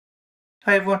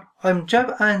Hi everyone, I'm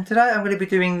Joe and today I'm going to be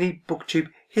doing the BookTube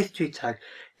History Tag.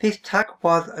 This tag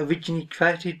was originally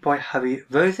created by Harriet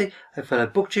Rosie, a fellow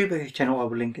booktuber whose channel I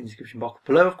will link in the description box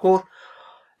below of course.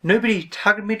 Nobody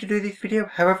tagged me to do this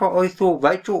video, however I saw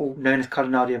Rachel, known as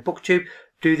Culinaria Booktube,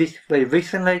 do this very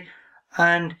recently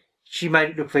and she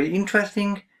made it look very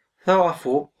interesting, so I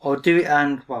thought I'll do it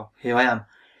and well, here I am.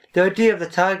 The idea of the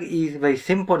tag is very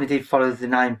simple and it follows the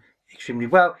name extremely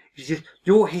well. It's just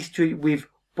your history with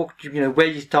BookTube, where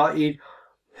you started,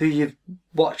 who you've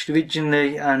watched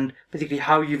originally, and basically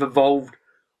how you've evolved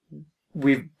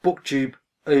with BookTube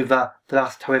over the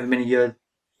last however many years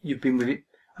you've been with it.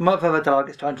 And without further ado, I'll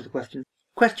get straight into the questions.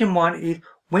 Question 1 is,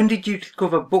 when did you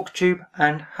discover BookTube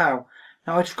and how?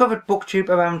 Now, I discovered BookTube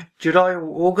around July or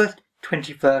August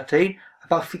 2013,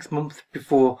 about 6 months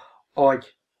before I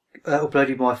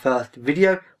uploaded my first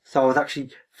video, so I was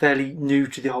actually fairly new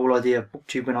to the whole idea of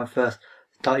BookTube when I first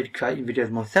started creating videos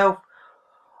myself.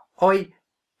 I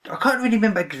can't really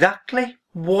remember exactly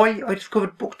why I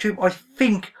discovered BookTube. I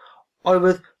think I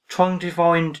was trying to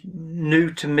find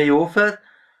new to me authors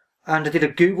and I did a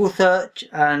Google search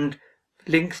and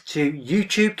links to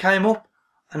YouTube came up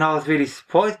and I was really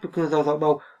surprised because I was like,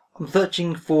 well, I'm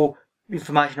searching for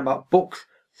information about books,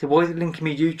 so why is it linking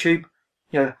me YouTube?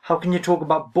 How can you talk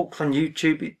about books on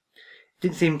YouTube? It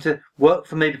didn't seem to work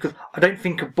for me because I don't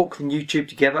think of books and YouTube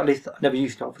together, at least I never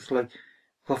used to obviously.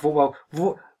 So I thought,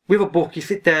 well, with a book you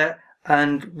sit there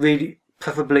and read it,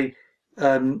 preferably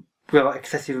without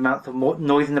excessive amounts of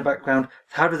noise in the background.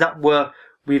 So how does that work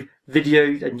with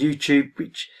videos and YouTube,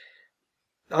 which,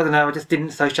 I don't know, I just didn't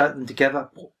associate them together,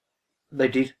 but they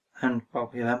did, and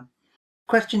well, here I am.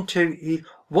 Question 2 is,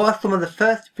 what are some of the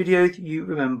first videos you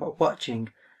remember watching?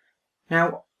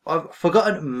 Now, I've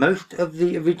forgotten most of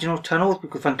the original channels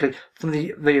because frankly some of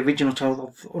the original channels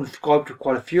I've unsubscribed to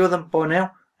quite a few of them by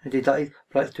now. Indeed that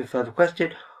relates to a further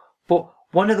question. But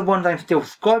one of the ones I'm still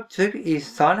subscribed to is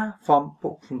Sana from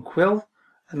Books and Quills.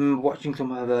 I remember watching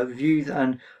some of her reviews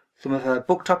and some of her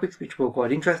book topics which were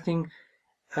quite interesting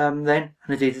then. And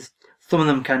indeed some of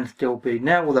them can still be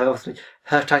now, although obviously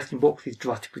her taste in books is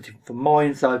drastically different from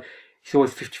mine, so it's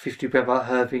always 50-50 whether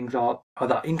her things are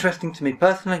that interesting to me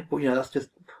personally, but that's just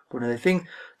one of the things.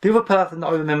 The other person that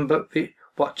I remember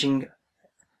watching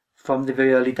from the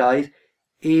very early days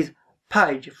is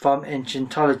Paige from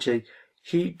Enchantology.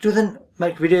 She doesn't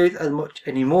make videos as much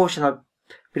anymore. She's on a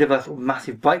bit of a sort of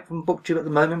massive break from BookTube at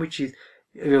the moment, which is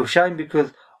a real shame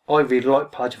because I really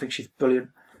like Paige. I think she's brilliant.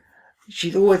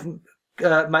 She's always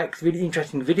makes really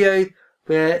interesting videos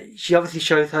where she obviously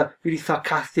shows her really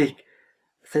sarcastic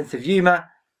sense of humour.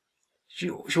 She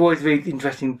always reads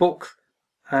interesting books,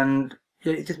 and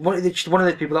it's just she's one of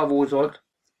those people that I've always liked.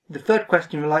 The third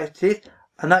question relates to this,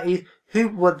 and that is, who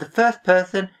was the first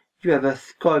person you ever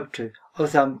subscribed to?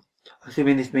 Obviously, I'm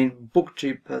assuming this means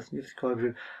BookTube person you subscribed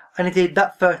to, and indeed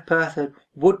that first person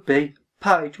would be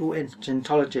Paige or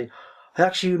Enchantology. I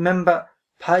actually remember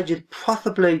Paige is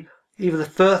possibly either the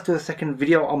first or the second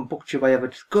video on BookTube I ever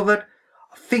discovered.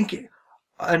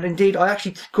 And indeed I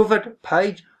actually discovered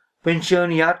Paige when she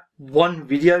only had one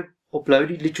video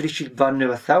uploaded. Literally she's brand new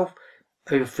herself,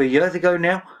 over 3 years ago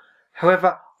now.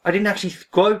 However, I didn't actually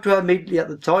subscribe to her immediately at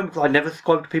the time because I never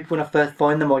subscribe to people when I first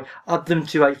find them. I add them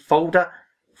to a folder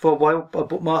for a while, I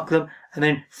bookmark them and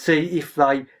then see if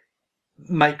they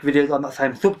make videos on that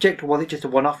same subject or was it just a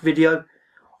one-off video.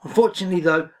 Unfortunately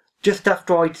though, just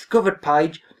after I discovered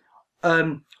Paige,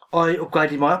 I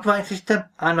upgraded my operating system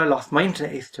and I lost my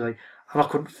internet history and I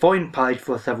couldn't find Paige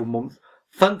for several months.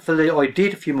 Thankfully I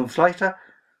did a few months later,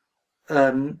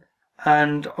 and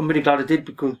I'm really glad I did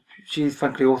because she's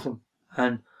frankly awesome.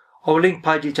 And I'll link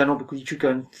Paige's channel because you should go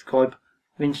and subscribe.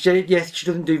 I mean, yes, she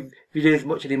doesn't do videos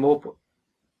much anymore, but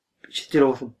she's still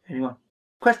awesome anyway.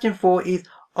 Question 4 is,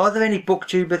 are there any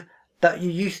booktubers that you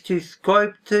used to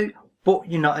subscribe to but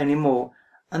you're not anymore?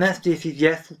 And that's this is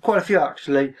yes, there's quite a few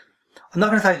actually. I'm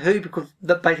not going to say who because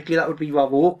basically that would be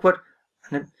rather awkward.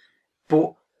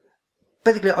 But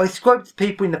basically I subscribed to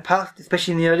people in the past,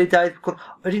 especially in the early days, because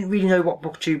I didn't really know what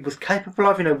BookTube was capable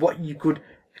of, what you could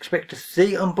expect to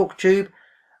see on BookTube.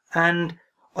 And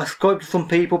I subscribed to some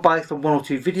people based on 1 or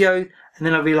 2 videos, and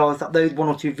then I realised that those 1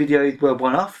 or 2 videos were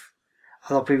one-off,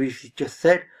 as I previously just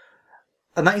said.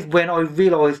 And that is when I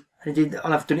realised, and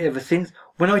I've done it ever since,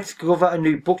 when I discover a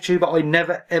new BookTuber, I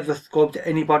never ever subscribe to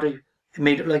anybody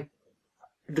immediately.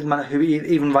 It doesn't matter who it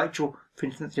is, even Rachel, for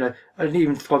instance, I didn't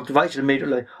even subscribe to Rachel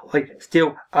immediately. I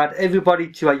still add everybody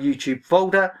to a YouTube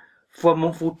folder for a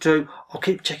month or 2. I'll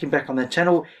keep checking back on their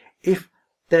channel. If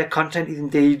their content is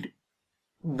indeed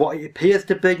what it appears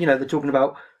to be, they're talking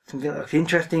about something that's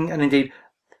interesting, and indeed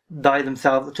they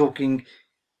themselves are talking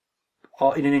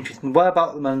are in an interesting way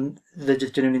about them and they're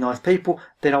just genuinely nice people,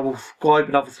 then I will subscribe,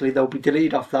 and obviously they'll be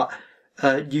deleted off that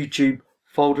YouTube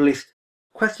folder list.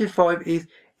 Question 5 is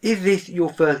this your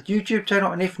first YouTube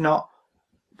channel, and if not,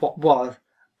 what was?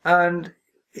 And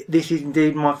this is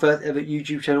indeed my first ever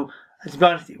YouTube channel, and to be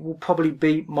honest, it will probably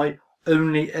be my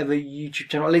only ever YouTube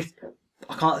channel. At least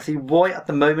I can't see why at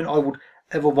the moment I would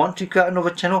ever want to create another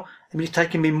channel. I mean, it's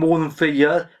taken me more than 3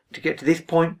 years to get to this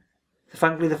point. So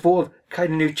frankly, the thought of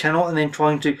creating a new channel and then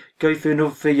trying to go through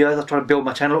another 3 years of trying to build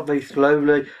my channel up very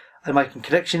slowly and making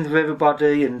connections with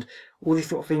everybody and all this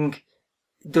sort of thing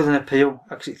doesn't appeal.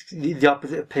 Actually, it's the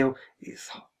opposite appeal. It's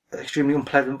extremely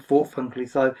unpleasant thought, frankly.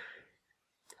 So,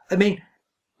 I mean,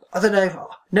 I don't know.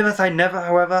 Never say never,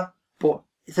 however, but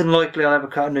it's unlikely I'll ever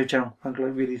create a new channel, frankly, it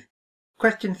really is.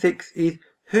 Question 6 is,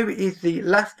 who is the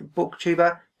last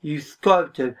booktuber you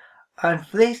subscribed to? And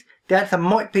for this, the answer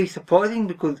might be surprising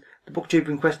because the booktuber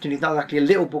in question is not actually a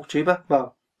little booktuber.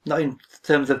 Well, not in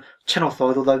terms of channel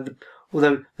size,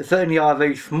 although they certainly are a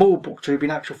very small booktuber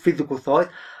in actual physical size.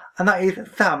 And that is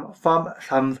Sam from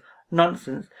Sam's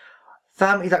Nonsense.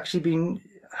 Sam has actually been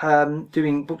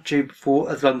doing booktube for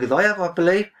as long as I have, I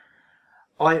believe.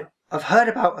 I've heard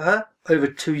about her over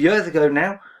 2 years ago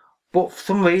now, but for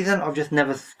some reason I've just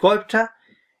never subscribed to her,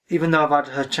 even though I've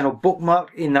had her channel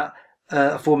bookmarked in that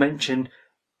aforementioned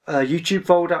YouTube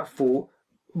folder for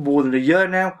more than a year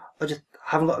now. I just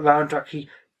haven't got around to actually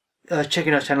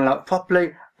checking her channel out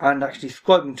properly and actually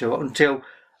subscribing to her until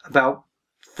about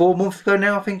 4 months ago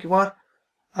now, I think it was.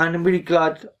 And I'm really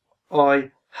glad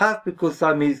I have, because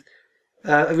Sam is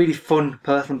a really fun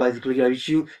person, basically. You know,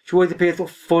 she always appears sort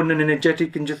of fun and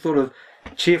energetic and just sort of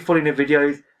cheerful in her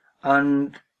videos,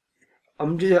 and I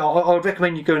would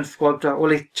recommend you go and subscribe to her, or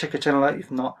at least check her channel out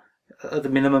if not, at the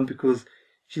minimum, because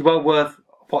she's well worth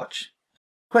a watch.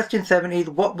 Question 7 is,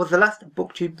 what was the last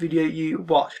booktube video you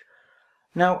watched?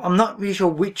 Now, I'm not really sure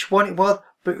which one it was,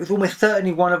 but it was almost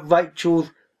certainly one of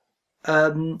Rachel's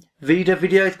Vida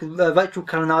videos, because Rachel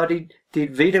Calinardi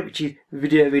did Vida, which is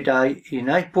Video Every Day in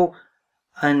April,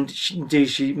 and indeed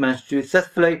she managed to do it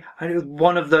successfully, and it was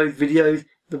one of those videos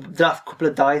the last couple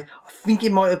of days. I think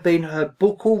it might have been her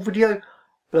book haul video,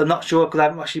 but I'm not sure because I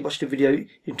haven't actually watched the video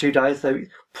in 2 days, so it's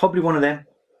probably one of them,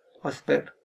 I suspect.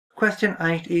 Question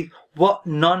 8 is, what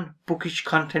non-bookish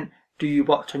content do you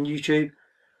watch on YouTube?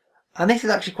 And this is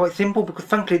actually quite simple, because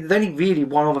frankly there's only really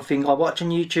one other thing I watch on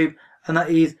YouTube, and that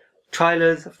is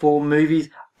trailers for movies.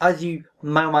 As you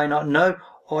may or may not know,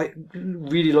 I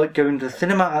really like going to the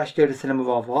cinema. I actually go to the cinema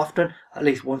rather often, at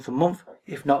least once a month,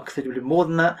 if not considerably more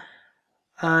than that.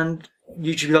 And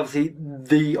YouTube is obviously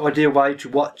the ideal way to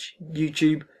watch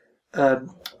YouTube,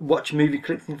 watch movie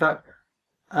clips in fact.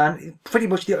 And it's pretty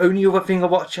much the only other thing I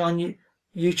watch on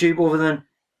YouTube other than,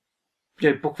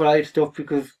 you know, book related stuff,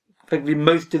 because frankly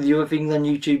most of the other things on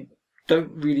YouTube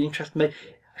don't really interest me.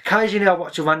 Occasionally I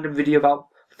watch a random video about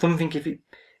something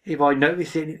if I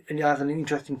notice it and it has an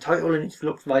interesting title and it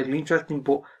looks vaguely interesting,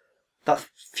 but that's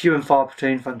few and far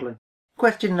between, frankly.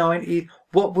 Question 9 is,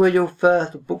 what were your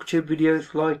first booktube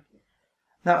videos like?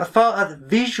 Now, as far as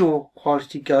visual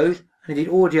quality goes, and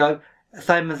indeed audio,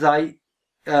 same as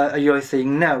you're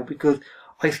seeing now, because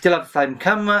I still have the same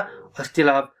camera, I still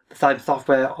have the same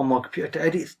software on my computer to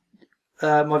edit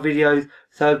my videos,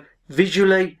 so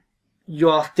visually you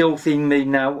are still seeing me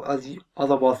now as I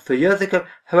was 3 years ago.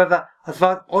 However, as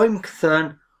far as I'm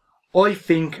concerned, I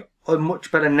think I'm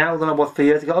much better now than I was 3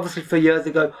 years ago. Obviously 3 years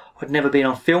ago I'd never been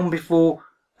on film before,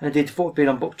 and indeed the thought of being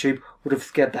on booktube would have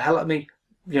scared the hell out of me,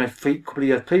 you know, a couple of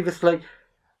years previously.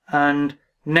 And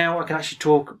now I can actually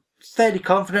talk fairly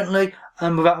confidently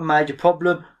and without a major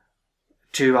problem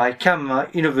to a camera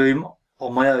in a room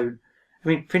on my own. I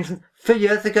mean, for instance, 3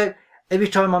 years ago, every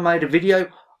time I made a video,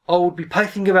 I would be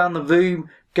pacing around the room,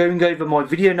 going over my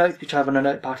video notes, which I have on a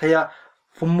notepad here,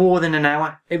 for more than an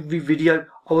hour. Every video,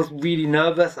 I was really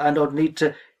nervous, and I'd need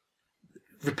to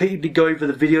repeatedly go over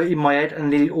the video in my head, and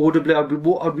nearly audibly,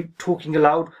 I'd be talking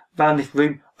aloud around this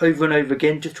room over and over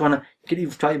again, just trying to get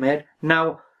it straight in my head.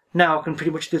 Now I can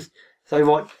pretty much just say,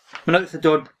 right, my notes are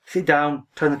done, sit down,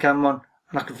 turn the camera on,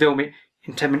 and I can film it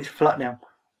in 10 minutes flat now.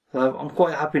 So I'm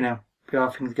quite happy now with how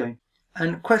things are going.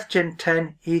 And question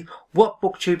 10 is, what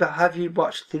booktuber have you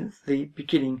watched since the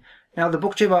beginning? Now, the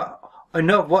booktuber I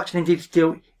know I've watched, and indeed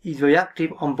still is very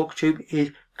active on booktube,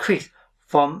 is Chris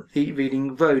from the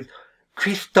Reading Road.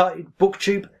 Chris started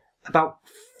booktube about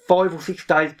 5 or 6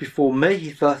 days before me.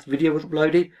 His first video was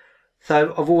uploaded.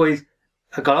 So I've always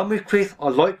got on with Chris. I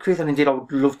like Chris, and indeed I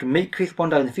would love to meet Chris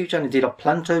one day in the future, and indeed I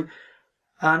plan to.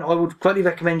 And I would greatly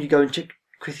recommend you go and check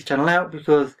Chris's channel out,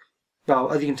 because, well,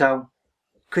 as you can tell,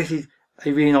 Chris is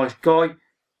a really nice guy,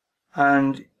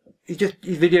 and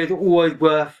his videos are always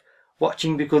worth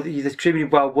watching because he's extremely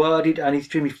well worded and he's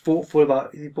extremely thoughtful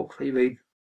about the books that he reads.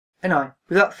 Anyway,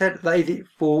 with that said, that is it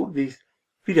for this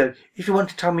video. If you want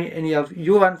to tell me any of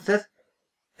your answers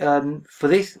for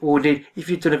this, or indeed if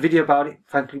you've done a video about it,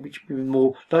 frankly, which would be a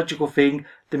more logical thing,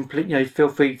 then feel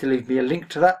free to leave me a link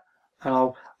to that, and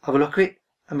I'll have a look at it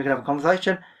and we can have a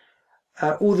conversation.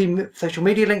 All the social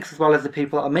media links as well as the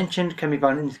people that I mentioned can be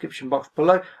found in the description box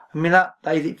below. That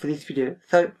is it for this video.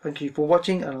 So thank you for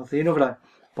watching, and I'll see you in another day.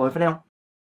 Bye for now.